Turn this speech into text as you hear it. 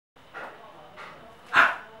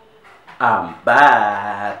I'm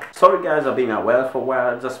back. Sorry guys, I've been away for a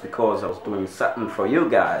while just because I was doing something for you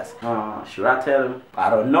guys. Should I tell him?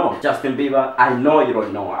 I don't know. Justin Bieber, I know you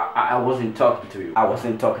don't know. I wasn't talking to you. I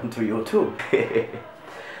wasn't talking to you too.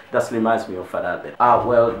 That reminds me of that bit.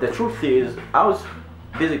 Well, the truth is, I was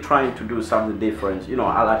busy trying to do something different. You know,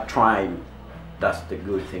 I like trying. That's the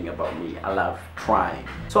good thing about me. I love trying.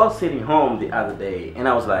 So I was sitting home the other day and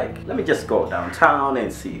I was like, let me just go downtown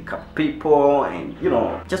and see a couple people and, you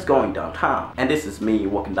know, just going downtown. And this is me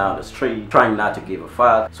walking down the street, trying not to give a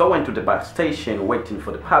fuck. So I went to the bus station waiting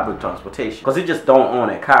for the public transportation because you just don't own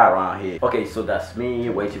a car around here. Okay, so that's me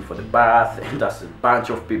waiting for the bus and that's a bunch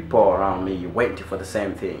of people around me waiting for the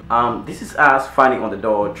same thing. This is us finding on the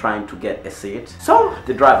door trying to get a seat. So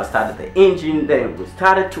the driver started the engine, then we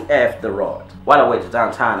started to F the road. While I went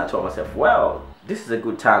downtown, I told myself, well, this is a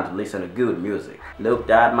good time to listen to good music. Looked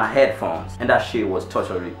at my headphones, and that shit was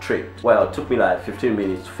totally tricked. Well, it took me like 15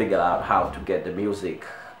 minutes to figure out how to get the music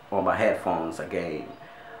on my headphones again.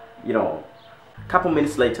 You know, a couple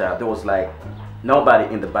minutes later, there was like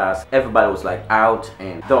nobody in the bus. Everybody was like out,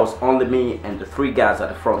 and there was only me and the three guys at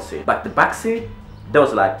the front seat. But the back seat, there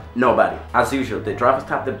was like nobody. As usual, the driver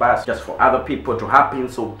stopped the bus just for other people to hop in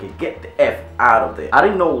so we could get the F out of there. I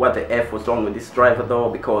didn't know what the F was wrong with this driver though,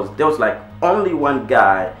 because there was like only one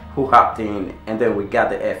guy who hopped in and then we got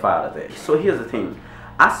the F out of there. So here's the thing.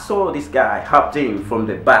 I saw this guy hopped in from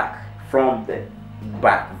the back,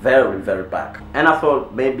 very, very back. And I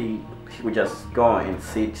thought maybe he would just go and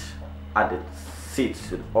sit at the seat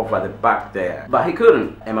over the back there. But he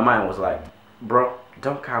couldn't. And my mind was like, bro,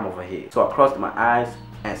 don't come over here. So I closed my eyes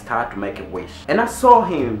and started to make a wish. And I saw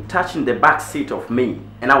him touching the back seat of me.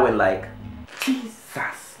 And I went like,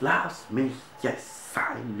 Jesus loves me, yes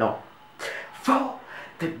I know. For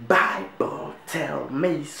the Bible tell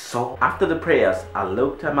me so. After the prayers, I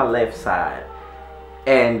looked at my left side.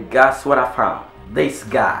 And guess what I found? This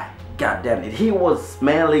guy, god damn it, he was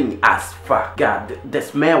smelling as fuck. God, the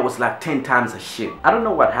smell was like 10 times as shit. I don't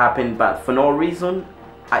know what happened, but for no reason,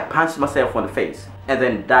 I punched myself on the face and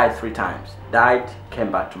then died 3 times. Died,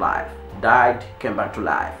 came back to life. Died, came back to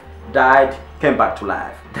life. Died, came back to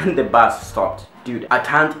life. Then the bus stopped. Dude, I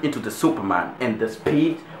turned into the Superman and the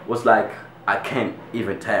speed was like, I can't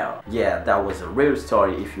even tell. Yeah, that was a real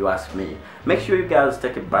story if you ask me. Make sure you guys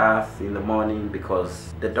take a bath in the morning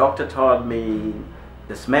because the doctor told me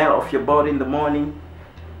the smell of your body in the morning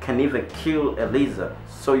can even kill a lizard.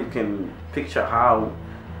 So you can picture how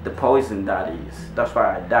the poison that is. That's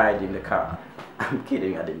why I died in the car. I'm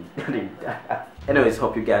kidding, I didn't die. Anyways,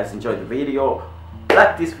 hope you guys enjoyed the video.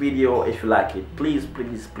 Like this video if you like it. Please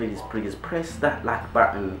press that like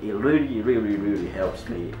button. It really helps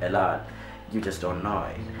me a lot. You just don't know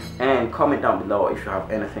it. And comment down below if you have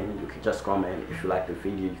anything. You can just comment. If you like the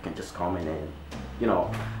video, you can just comment and, you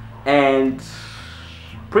know. And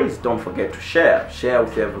please don't forget to share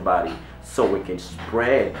with everybody so we can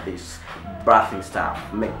spread this bathing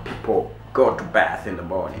stuff, make people go to bath in the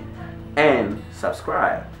morning. And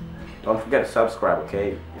subscribe. Don't forget to subscribe,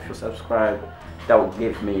 okay? If you subscribe, that will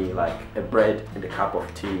give me like a bread and a cup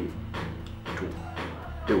of tea to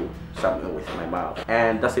do something with my mouth.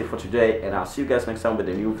 And that's it for today, and I'll see you guys next time with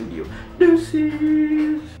a new video.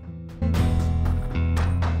 Deuces!